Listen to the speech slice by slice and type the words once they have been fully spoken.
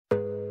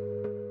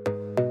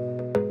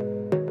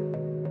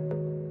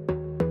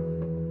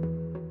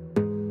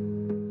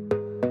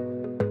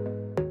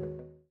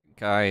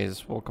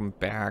Guys, welcome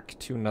back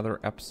to another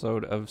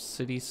episode of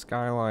Cities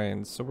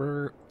Skylines. So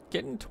we're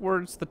getting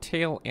towards the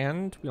tail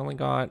end. We only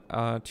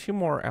got 2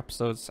 more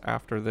episodes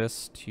after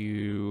this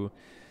to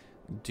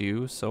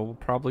do, so we'll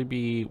probably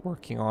be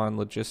working on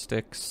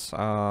logistics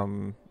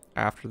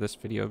after this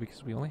video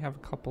because we only have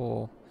a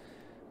couple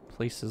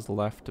places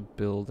left to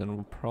build, and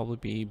we'll probably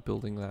be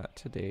building that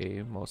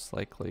today most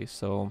likely.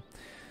 So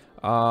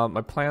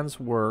my plans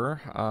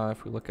were,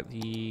 if we look at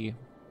the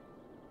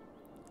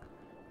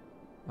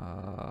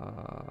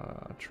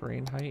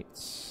terrain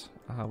heights,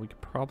 we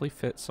could probably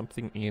fit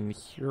something in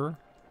here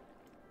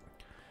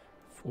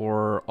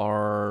for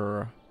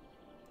our,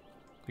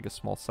 like, a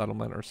small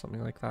settlement or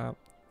something like that,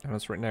 and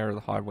it's right near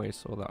the highway,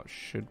 so that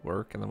should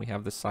work. And then we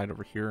have this side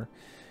over here,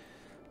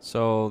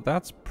 so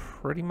that's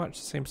pretty much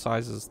the same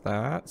size as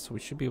that, so we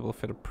should be able to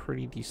fit a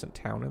pretty decent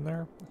town in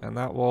there, and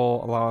that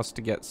will allow us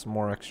to get some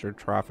more extra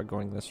traffic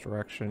going this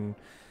direction.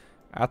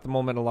 At the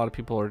moment, a lot of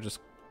people are just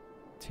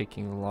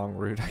taking the long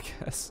route, I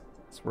guess.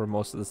 That's where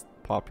most of this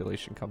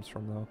population comes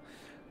from, though.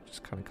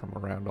 Just kind of come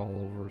around all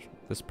over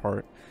this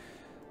part.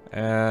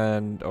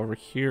 And over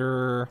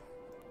here,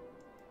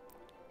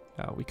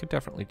 we could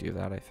definitely do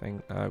that, I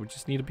think. We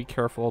just need to be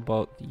careful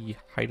about the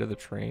height of the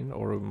train,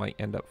 or we might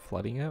end up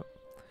flooding it.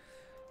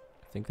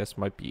 I think this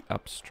might be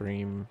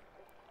upstream.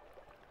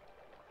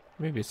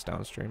 Maybe it's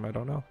downstream, I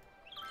don't know.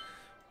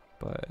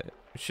 But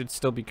we should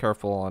still be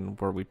careful on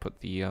where we put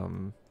the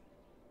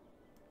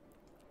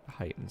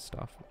height and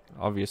stuff.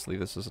 Obviously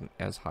this isn't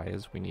as high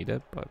as we need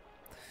it, but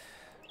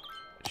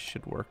it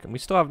should work. And we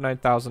still have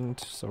 9,000,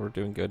 so we're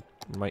doing good.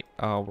 We might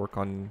work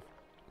on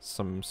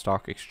some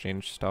stock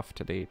exchange stuff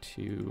today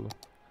too.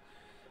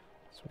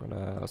 So we're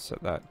gonna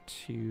set that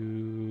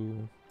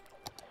to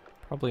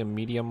probably a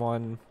medium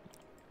one.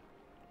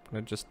 I'm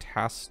gonna just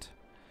test.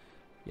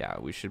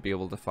 Yeah, we should be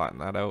able to flatten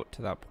that out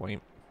to that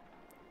point.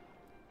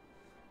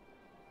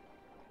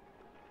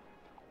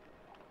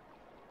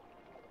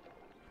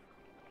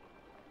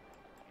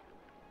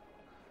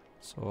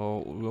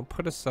 So we'll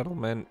put a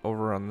settlement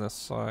over on this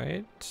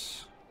side.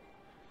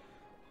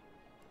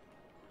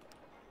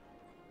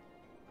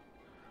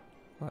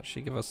 That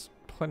should give us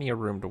plenty of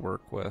room to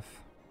work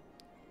with.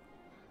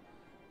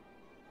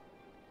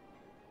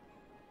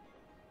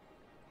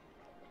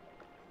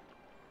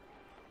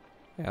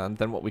 And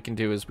then what we can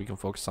do is we can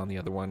focus on the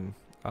other one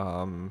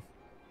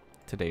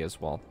today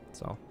as well.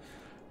 So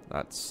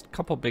that's a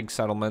couple big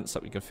settlements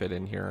that we can fit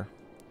in here.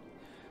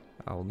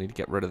 We'll need to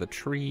get rid of the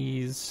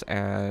trees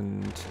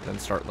and then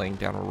start laying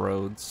down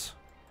roads.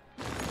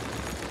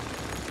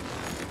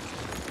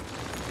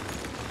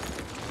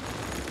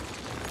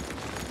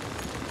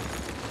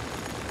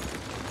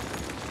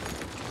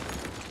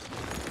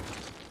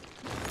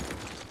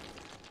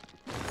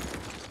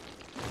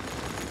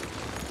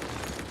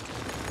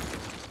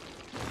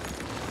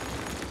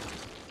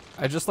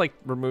 I just like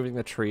removing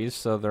the trees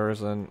so there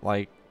isn't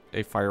like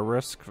a fire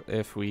risk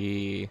if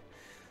we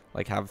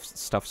like have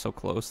stuff so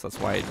close. That's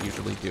why I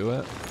usually do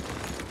it.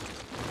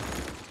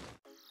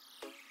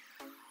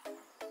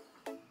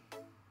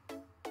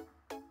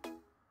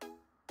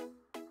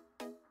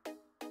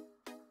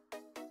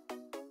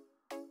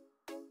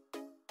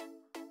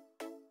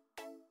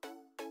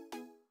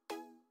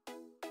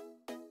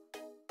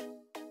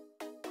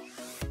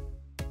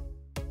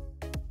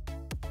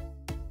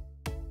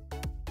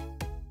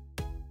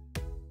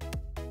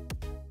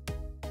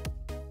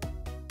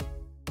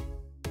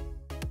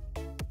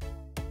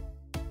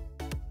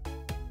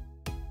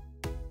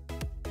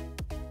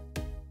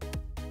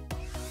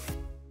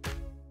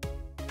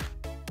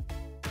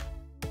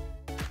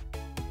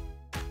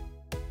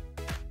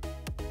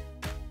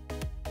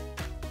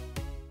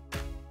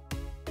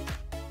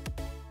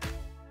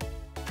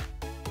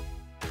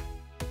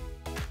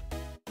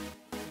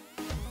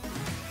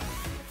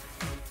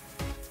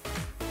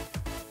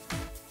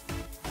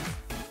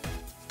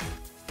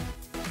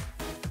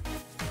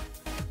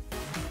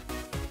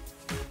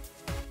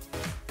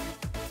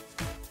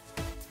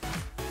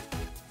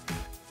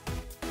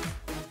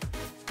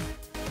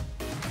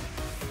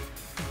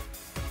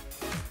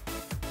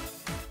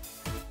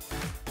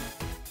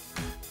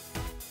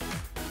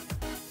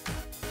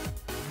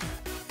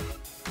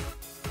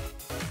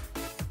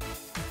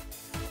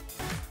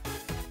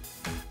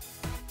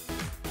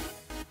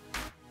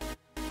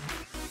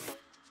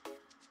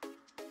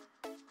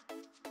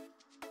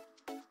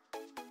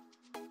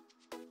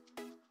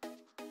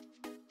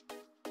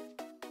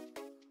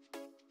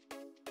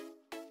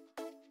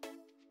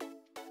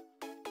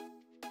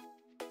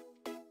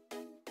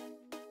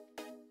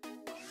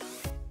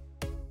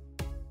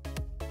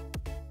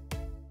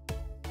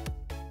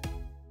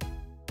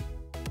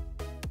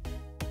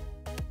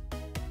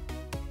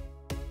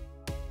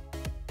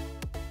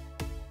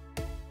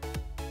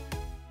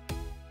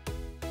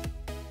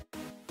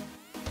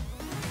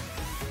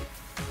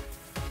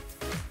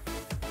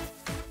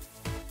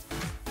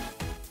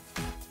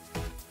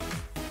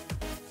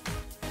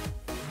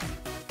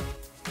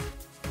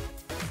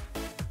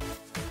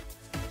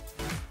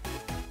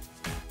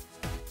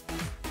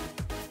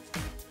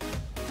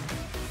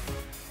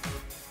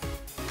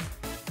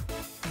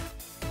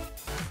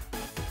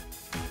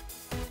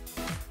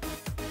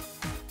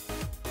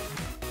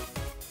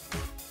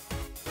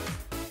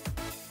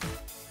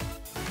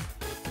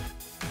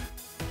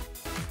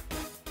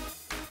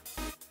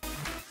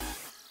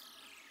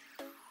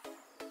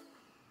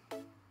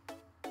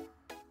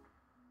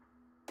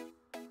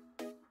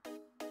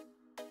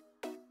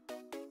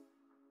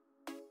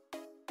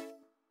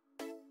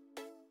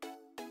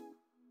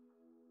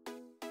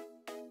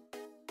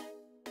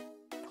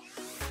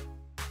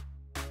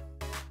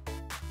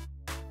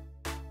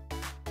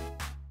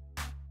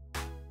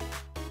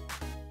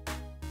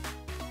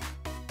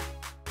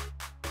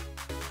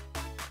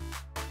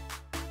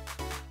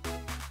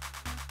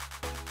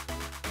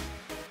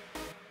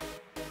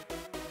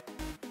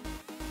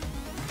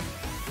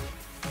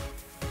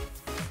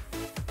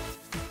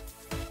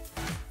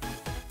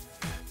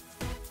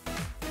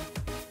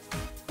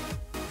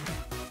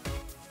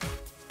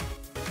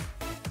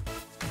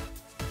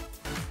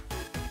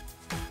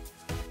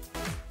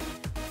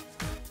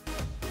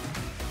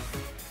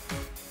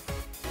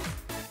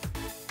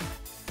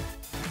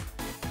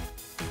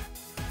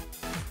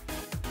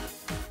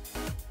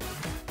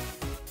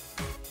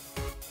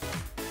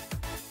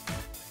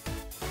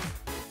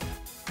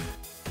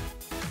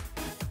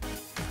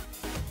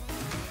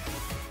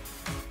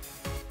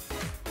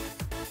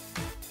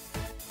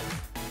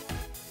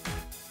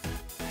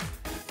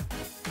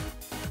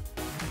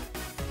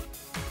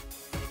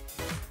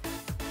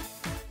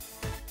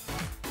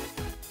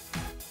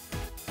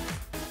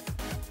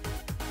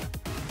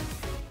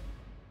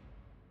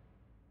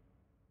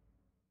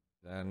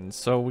 And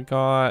so we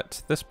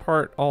got this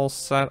part all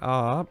set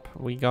up.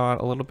 We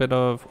got a little bit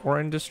of ore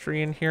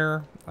industry in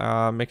here,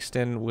 mixed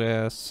in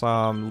with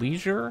some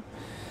leisure,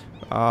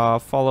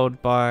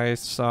 followed by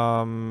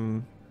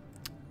some,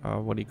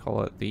 what do you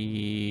call it,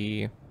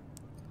 the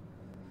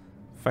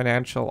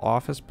financial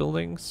office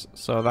buildings.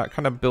 So that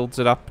kind of builds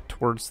it up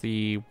towards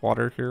the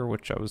water here,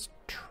 which I was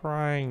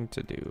trying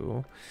to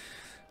do.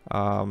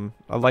 I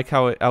like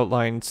how it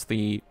outlines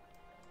the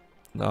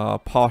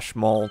posh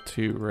mall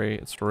too, right?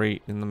 It's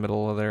right in the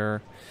middle of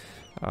there.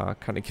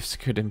 Kind of gives a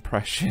good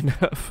impression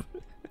of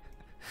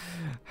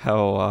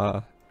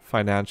how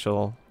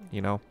financial,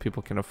 you know,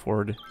 people can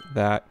afford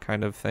that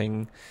kind of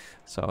thing.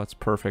 So it's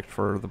perfect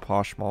for the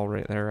posh mall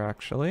right there,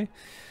 actually.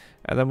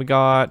 And then we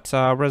got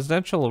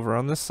residential over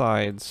on this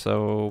side.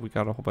 So we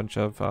got a whole bunch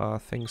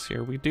of things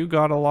here. We do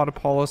got a lot of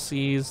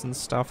policies and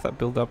stuff that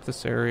build up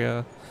this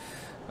area.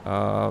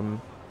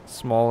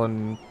 Small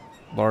and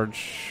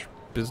large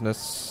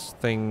business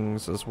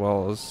things, as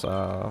well as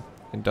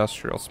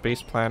industrial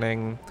space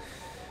planning,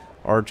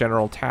 our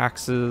general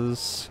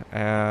taxes,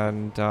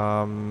 and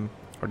our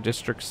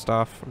district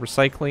stuff,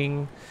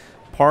 recycling,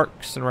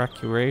 parks and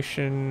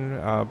recreation,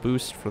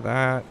 boost for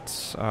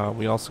that.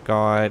 We also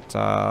got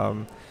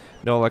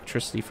no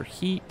electricity for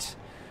heat,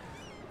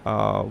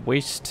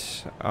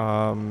 waste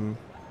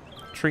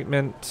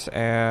treatment,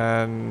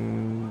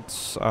 and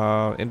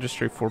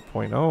industry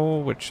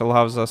 4.0, which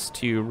allows us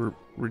to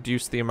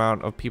reduce the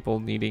amount of people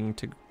needing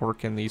to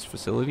work in these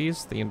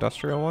facilities, the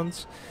industrial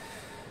ones.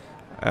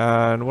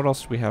 And what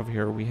else do we have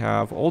here? We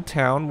have Old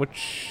Town,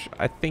 which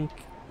I think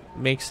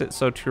makes it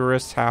so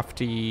tourists have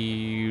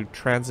to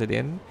transit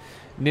in.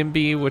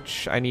 NIMBY,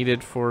 which I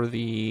needed for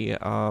the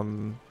what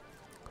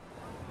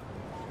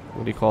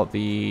do you call it,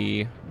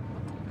 the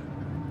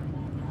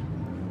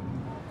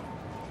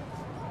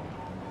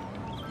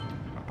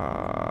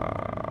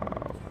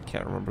I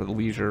can't remember, the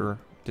leisure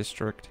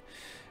district.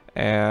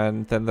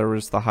 And then there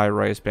was the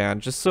high-rise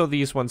band, just so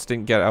these ones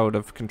didn't get out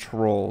of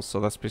control. So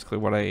that's basically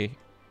what I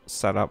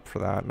set up for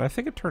that, and I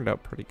think it turned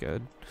out pretty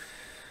good.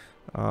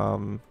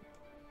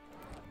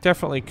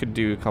 Definitely could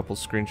do a couple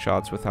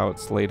screenshots with how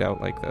it's laid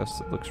out like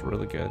this. It looks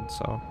really good.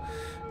 So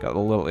got a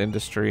little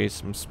industry,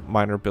 some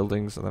minor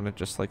buildings, and then it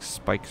just like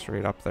spikes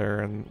right up there.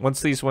 And once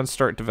these ones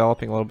start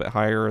developing a little bit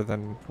higher,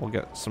 then we'll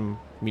get some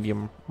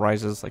medium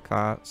rises like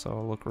that. So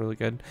it'll look really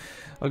good.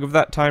 I'll give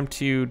that time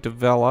to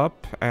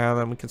develop, and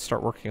then we can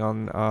start working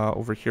on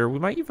over here. We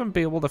might even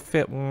be able to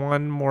fit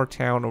one more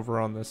town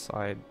over on this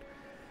side.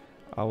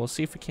 We'll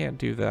see if we can't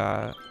do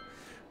that.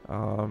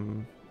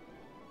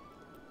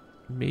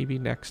 Maybe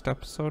next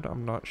episode.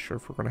 I'm not sure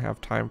if we're going to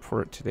have time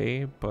for it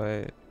today,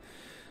 but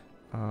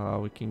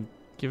we can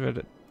give it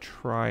a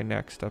try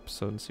next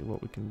episode and see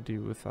what we can do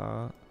with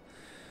that.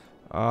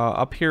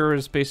 Up here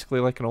is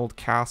basically like an old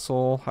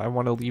castle. I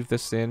want to leave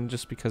this in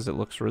just because it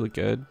looks really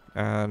good,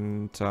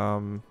 and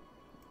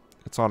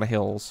it's on a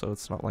hill, so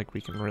it's not like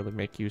we can really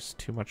make use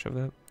too much of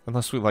it,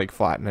 unless we like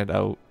flatten it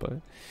out, but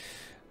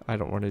I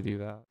don't want to do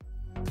that.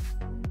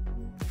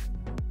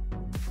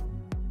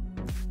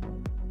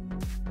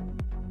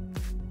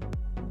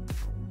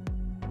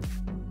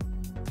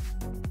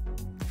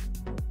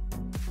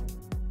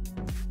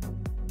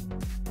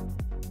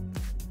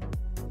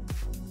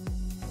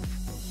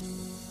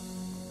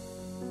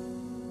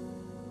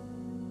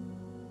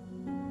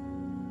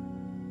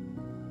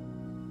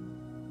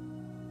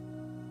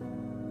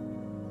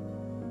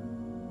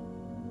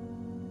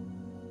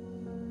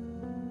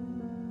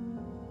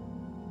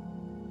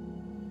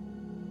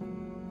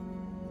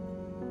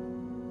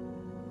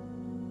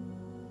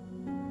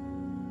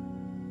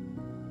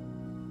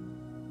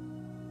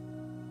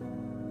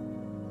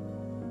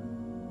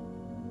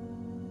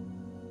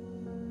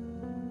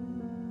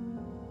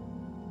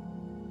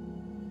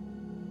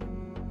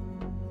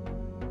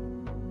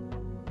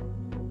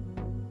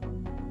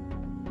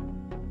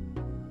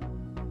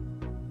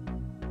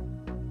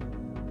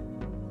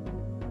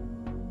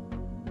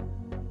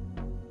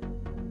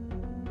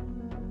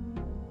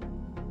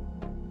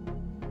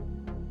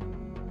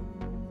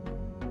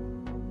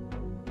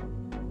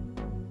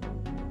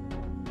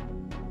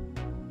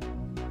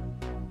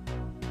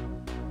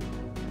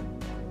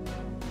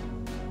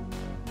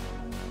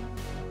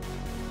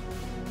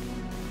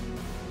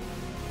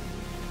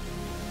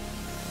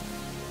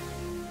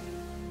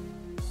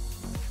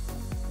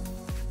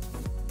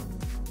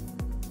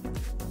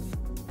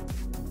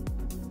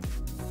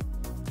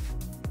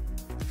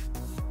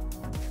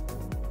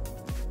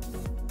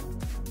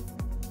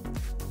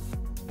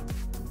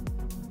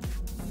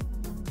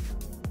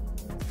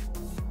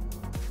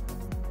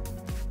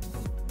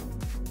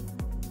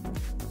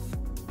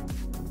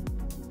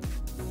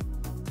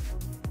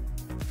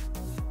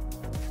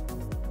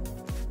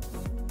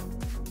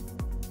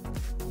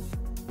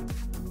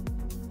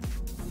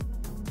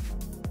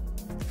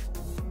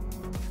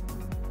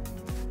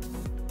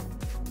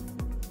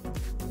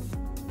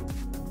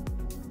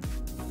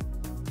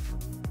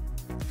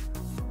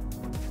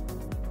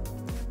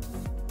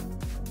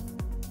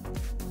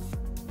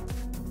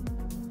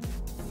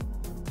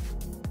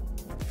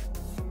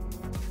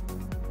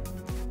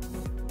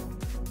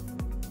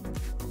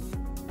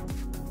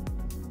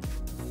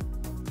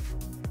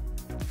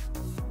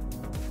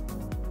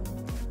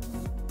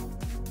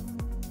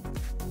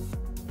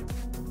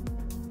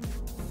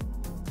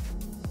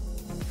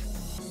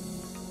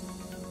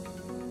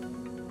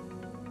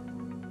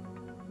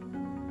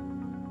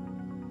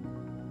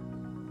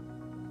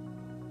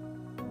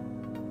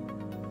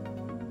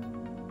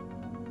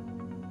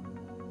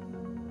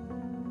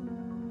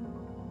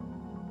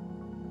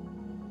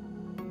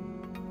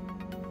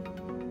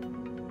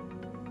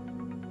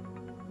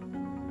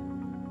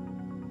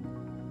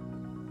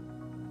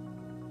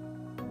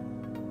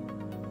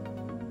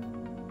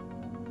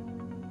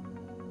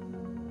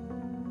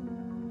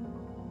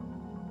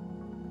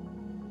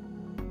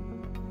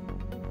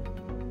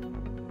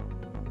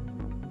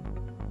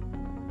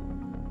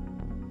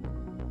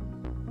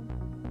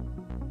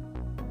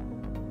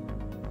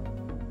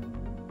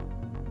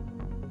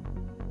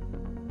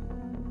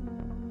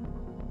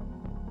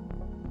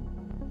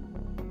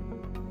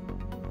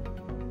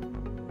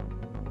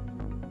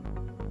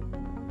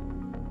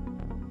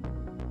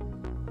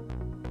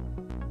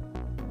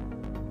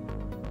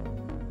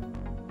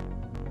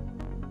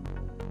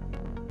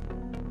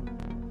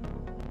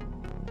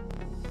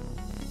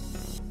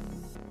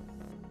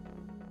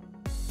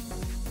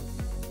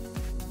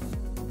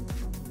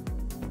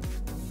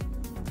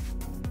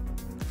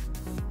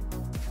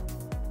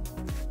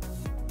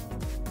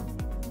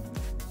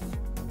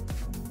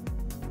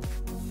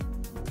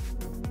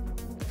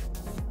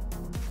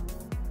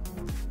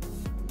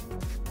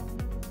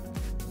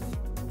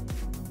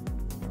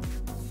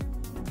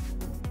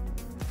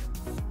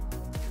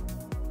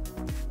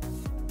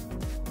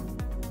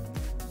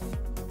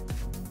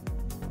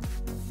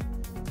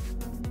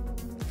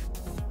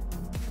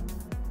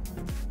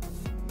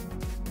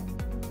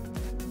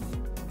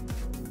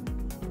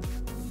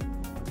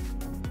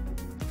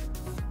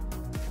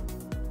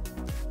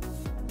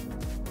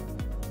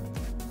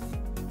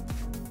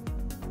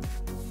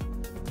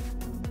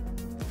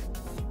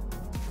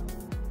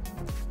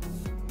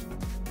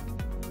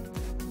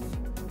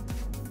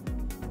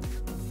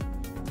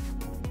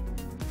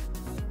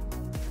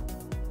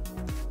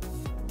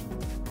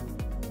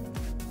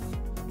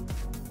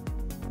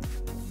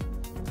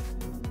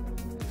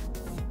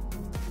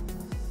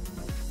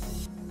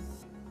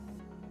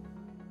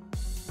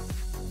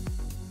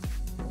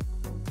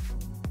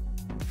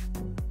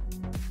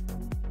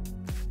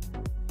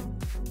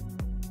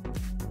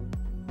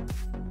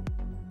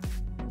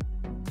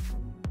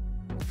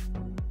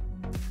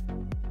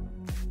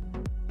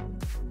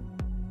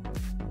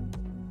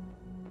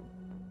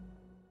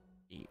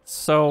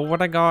 So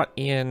what I got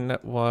in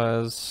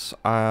was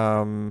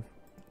what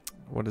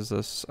is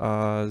this?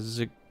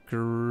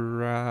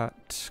 Ziggurat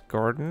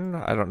garden?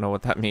 I don't know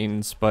what that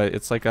means, but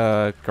it's like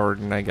a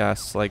garden, I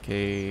guess, like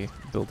a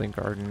building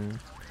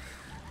garden.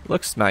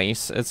 Looks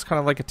nice. It's kind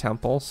of like a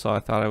temple, so I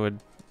thought I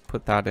would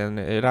put that in.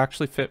 It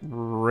actually fit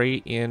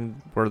right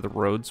in where the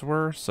roads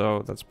were,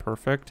 so that's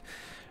perfect.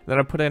 Then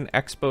I put in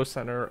Expo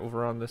Center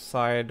over on this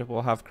side.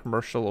 We'll have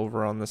commercial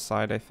over on this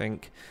side, I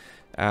think,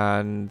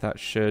 and that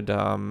should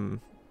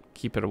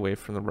keep it away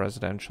from the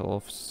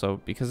residential.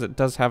 So because it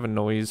does have a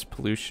noise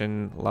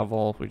pollution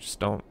level, we just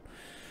don't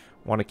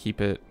want to keep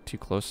it too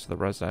close to the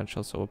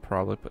residential, so we'll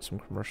probably put some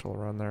commercial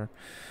around there.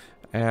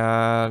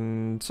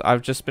 And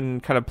I've just been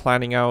kind of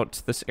planning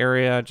out this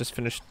area. Just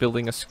finished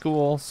building a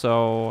school,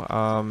 so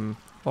a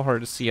little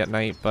hard to see at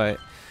night, but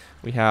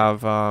we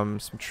have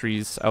some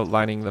trees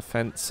outlining the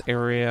fence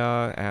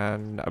area,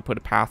 and I put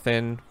a path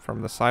in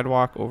from the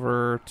sidewalk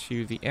over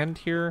to the end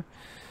here.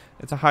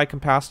 It's a high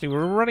capacity.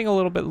 We're running a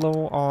little bit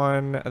low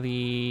on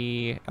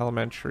the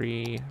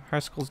elementary. High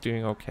school's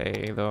doing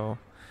okay though,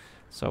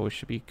 so we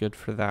should be good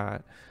for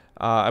that.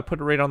 I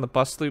put it right on the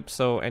bus loop,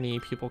 so any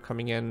people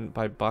coming in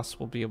by bus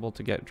will be able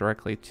to get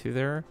directly to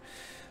there.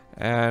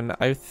 And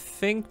I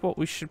think what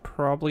we should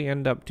probably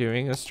end up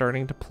doing is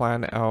starting to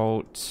plan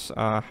out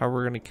how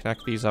we're going to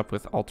connect these up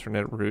with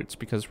alternate routes,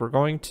 because we're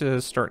going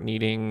to start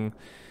needing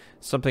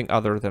something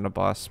other than a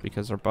bus,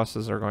 because our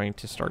buses are going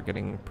to start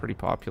getting pretty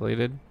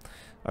populated.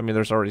 I mean,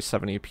 there's already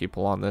 70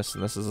 people on this,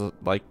 and this is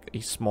like a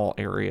small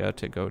area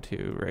to go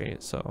to,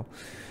 right? So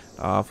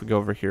if we go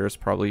over here, it's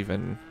probably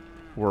even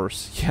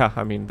worse. Yeah,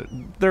 I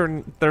mean,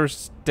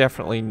 there's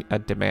definitely a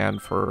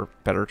demand for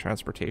better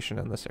transportation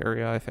in this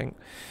area, I think.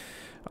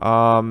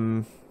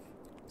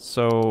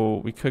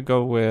 So we could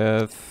go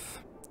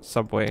with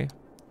subway.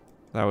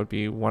 That would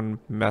be one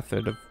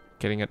method of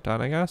getting it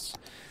done, I guess.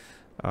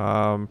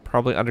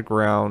 Probably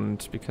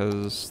underground,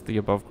 because the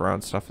above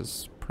ground stuff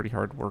is pretty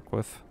hard to work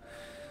with.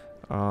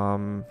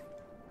 Though,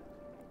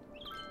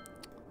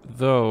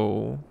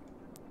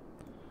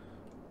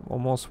 I'm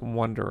almost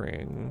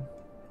wondering.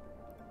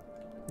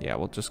 Yeah,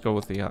 we'll just go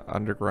with the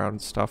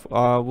underground stuff.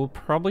 We'll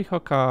probably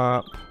hook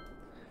up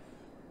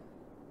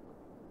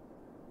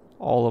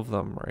all of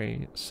them,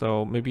 right?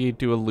 So maybe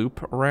do a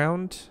loop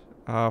around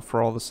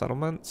for all the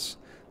settlements.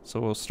 So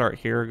we'll start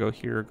here, go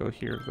here, go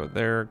here, go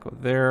there, go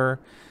there,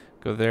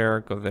 go there,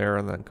 go there,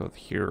 and then go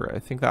here. I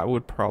think that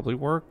would probably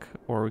work.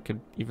 Or we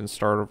could even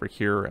start over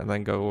here and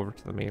then go over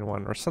to the main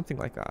one or something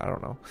like that. I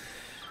don't know.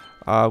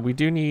 We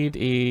do need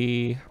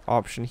a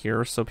option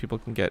here so people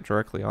can get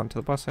directly onto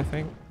the bus, I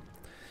think.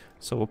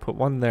 So we'll put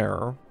one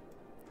there.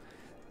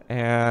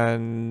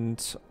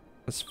 And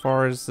as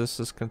far as this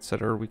is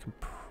considered, we can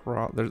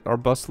our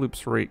bus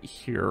loop's right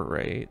here,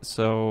 right?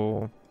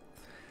 So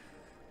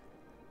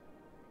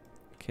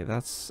okay,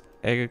 that's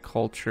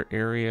agriculture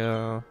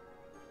area.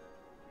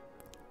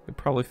 We'd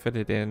probably fit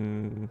it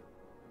in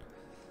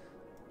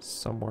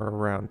somewhere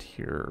around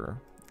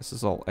here. This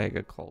is all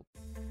agriculture.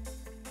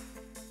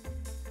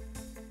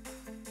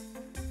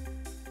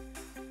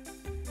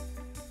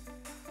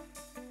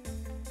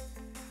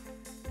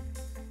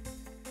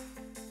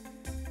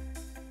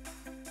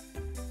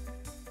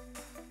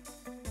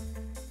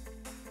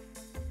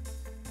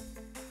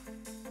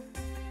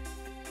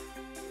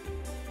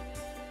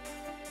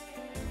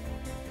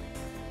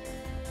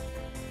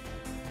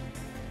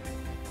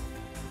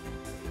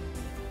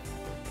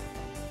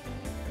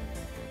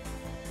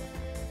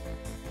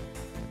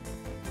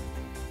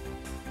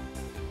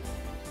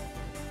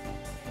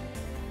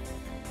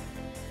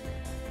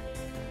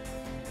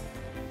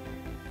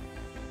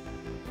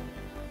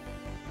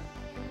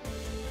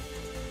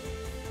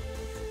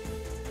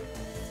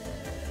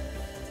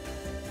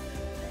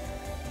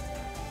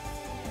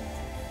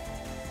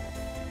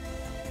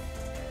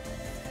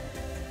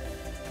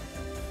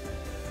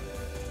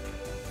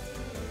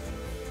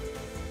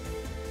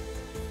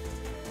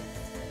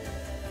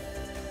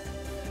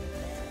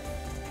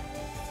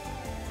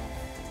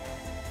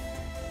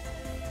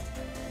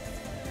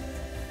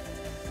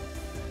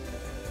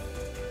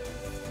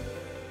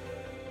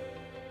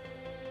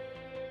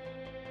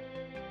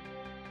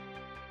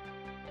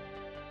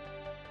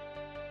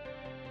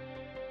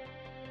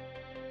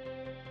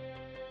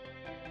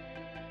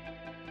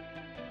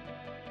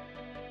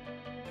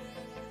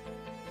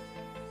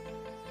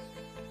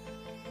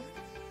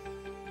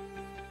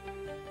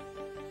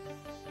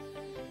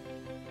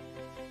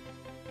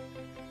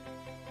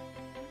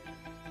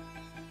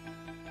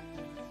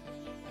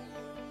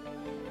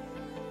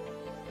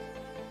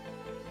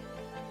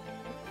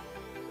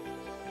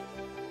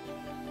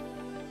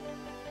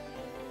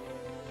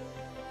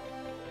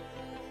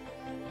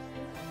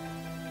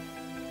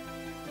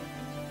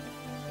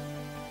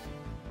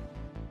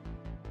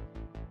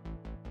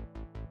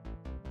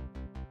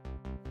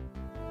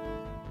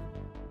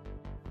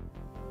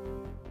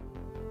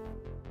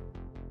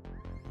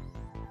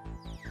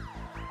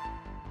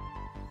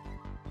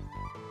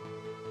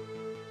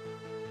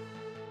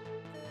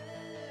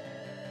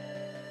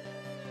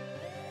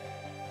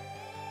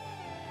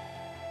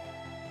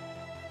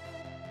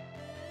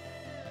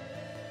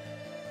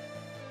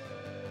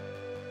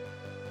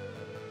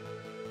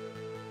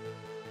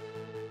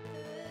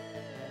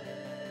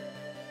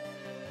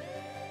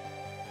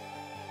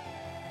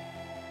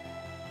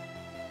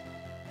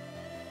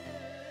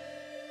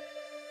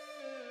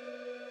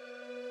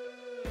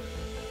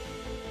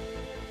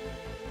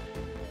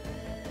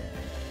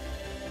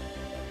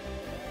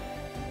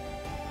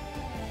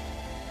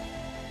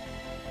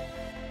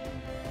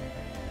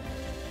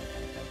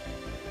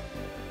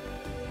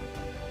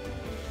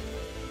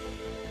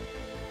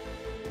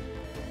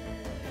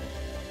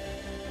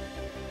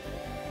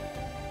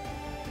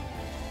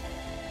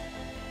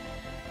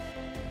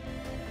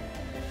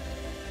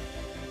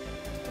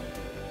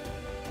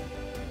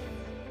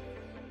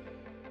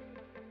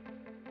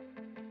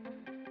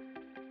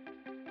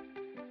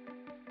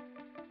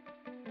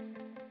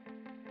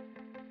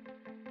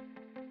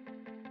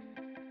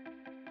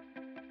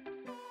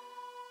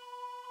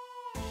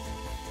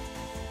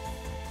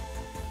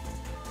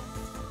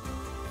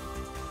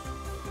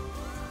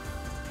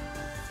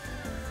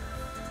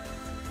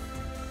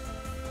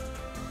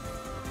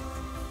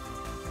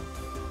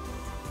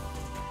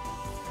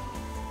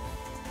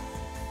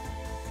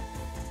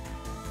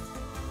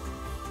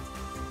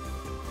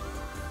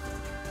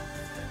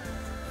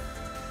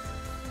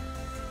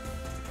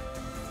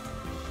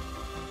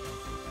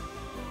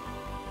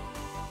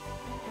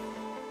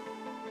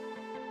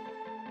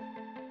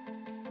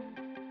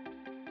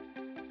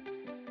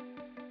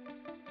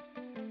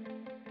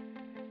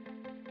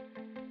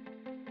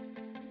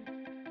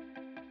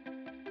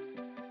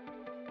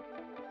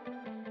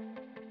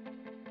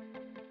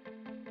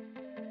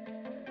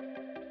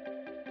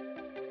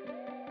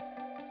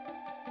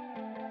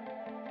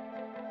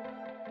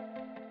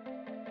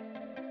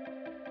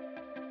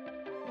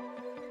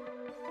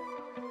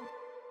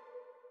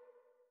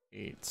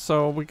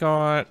 so we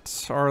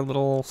got our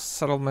little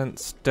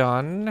settlements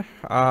done.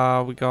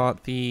 We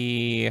got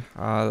the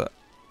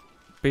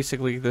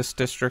basically this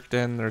district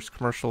in. There's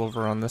commercial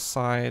over on this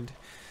side,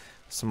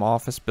 some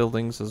office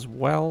buildings as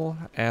well,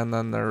 and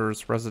then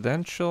there's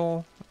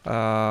residential,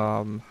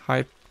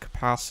 high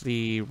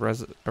capacity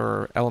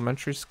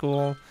elementary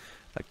school,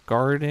 a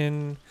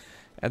garden,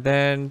 and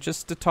then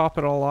just to top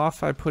it all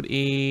off, I put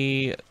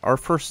our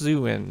first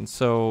zoo in.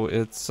 So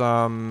it's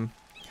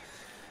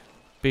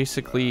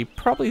basically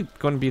probably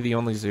going to be the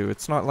only zoo.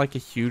 It's not like a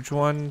huge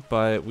one,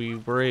 but we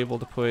were able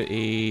to put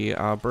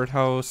a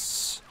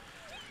birdhouse,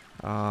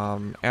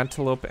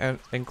 antelope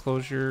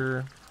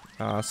enclosure,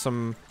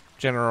 some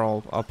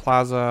general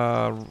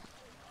plaza,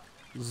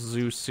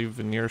 zoo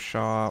souvenir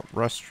shop,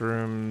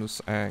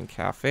 restrooms, and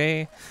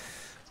cafe.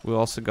 We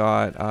also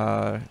got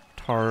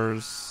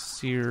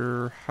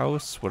Tarsier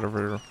house,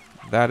 whatever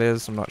that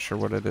is. I'm not sure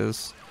what it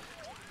is.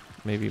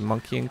 Maybe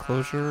monkey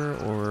enclosure,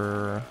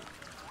 or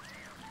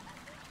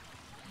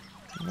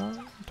not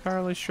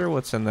entirely sure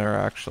what's in there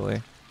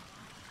actually.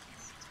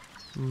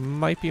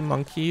 Might be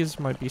monkeys,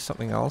 might be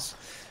something else.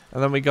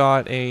 And then we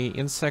got a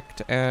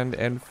insect and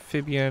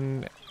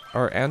amphibian,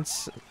 or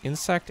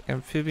insect,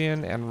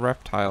 amphibian, and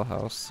reptile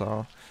house.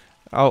 So,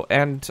 oh,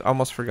 and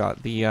almost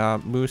forgot the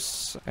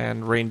moose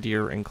and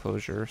reindeer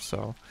enclosure.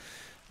 So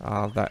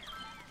that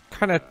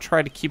kind of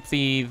try to keep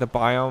the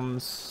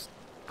biomes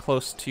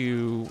close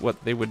to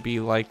what they would be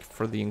like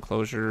for the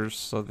enclosures,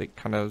 so they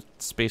kind of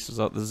spaces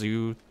out the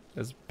zoo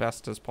as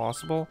best as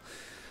possible.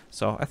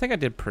 So I think I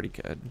did pretty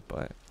good.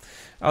 But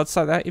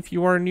outside that, if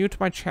you are new to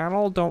my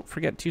channel, don't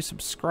forget to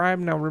subscribe.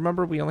 Now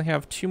remember, we only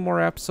have 2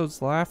 more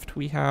episodes left.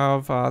 We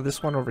have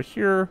this one over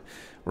here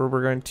where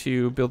we're going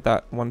to build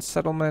that one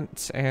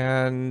settlement,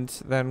 and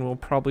then we'll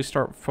probably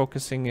start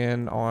focusing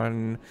in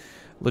on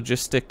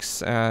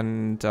logistics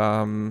and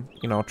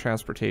you know,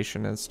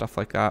 transportation and stuff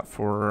like that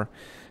for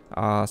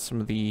some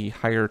of the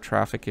higher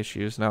traffic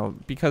issues. Now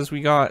because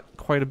we got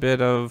quite a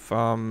bit of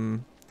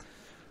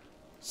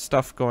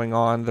stuff going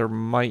on, there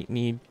might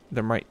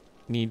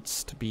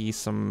needs to be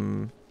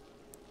some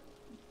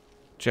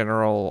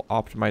general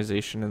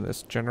optimization in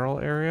this general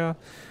area.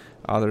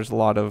 There's a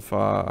lot of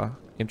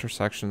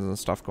intersections and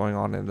stuff going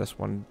on in this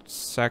one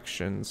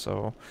section,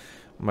 so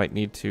might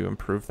need to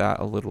improve that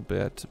a little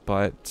bit.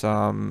 But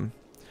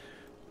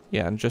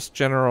yeah, and just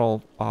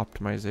general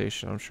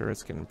optimization. I'm sure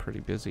it's getting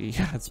pretty busy.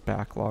 Yeah, it's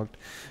backlogged,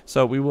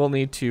 so we will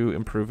need to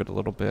improve it a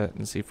little bit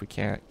and see if we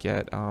can't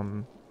get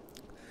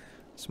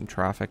some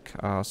traffic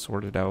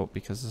sorted out,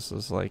 because this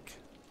is like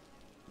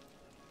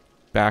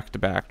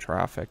back-to-back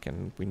traffic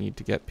and we need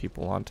to get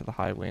people onto the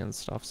highway and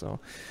stuff. So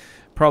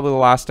probably the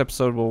last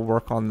episode we'll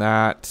work on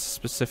that,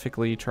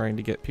 specifically trying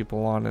to get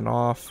people on and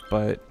off,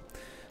 but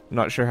I'm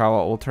not sure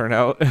how it will turn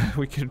out.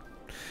 We could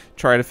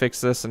try to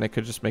fix this and it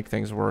could just make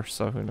things worse,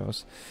 so who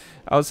knows.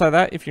 Outside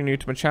that, if you're new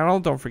to my channel,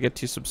 don't forget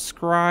to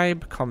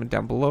subscribe, comment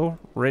down below,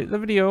 rate the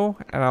video,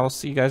 and I will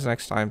see you guys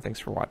next time. Thanks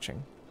for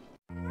watching.